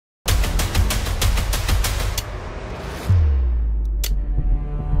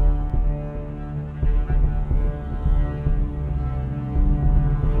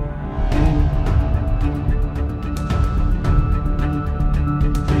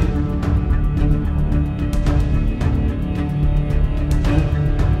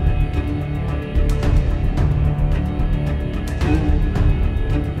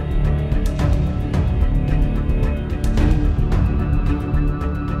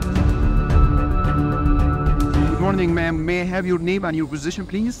morning, ma'am. May I have your name and your position,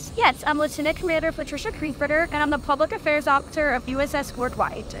 please? Yes, I'm Lieutenant Commander Patricia Creeper, and I'm the Public Affairs Officer of USS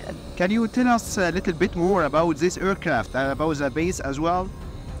Worldwide. Can you tell us a little bit more about this aircraft, about the base as well?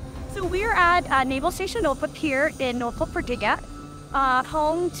 So we're at Naval Station Norfolk here in Norfolk, Virginia,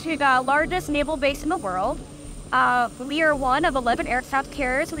 home to the largest naval base in the world. We are one of 11 aircraft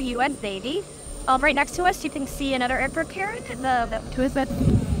carriers of the U.S. Navy. Right next to us, you can see another aircraft carrier.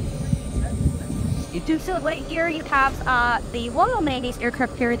 So right here, you have the Royal Navy's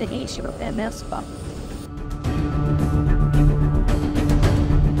aircraft carrier, the HMS.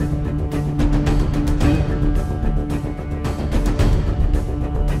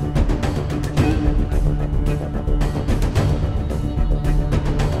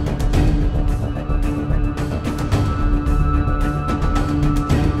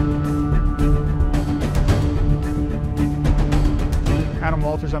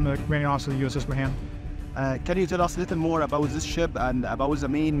 I'm the commanding officer of the USS Mahan. Can you tell us a little more about this ship and about the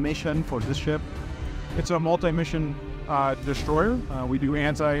main mission for this ship? It's a multi-mission destroyer. We do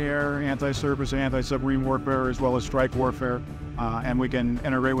anti-air, anti-surface, and anti-submarine warfare, as well as strike warfare. And we can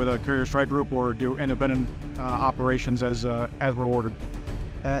integrate with a carrier strike group or do independent operations as we're ordered.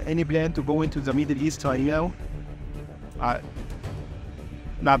 Any plan to go into the Middle East right now?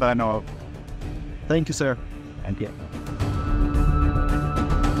 Not that I know of. Thank you, sir. And yeah.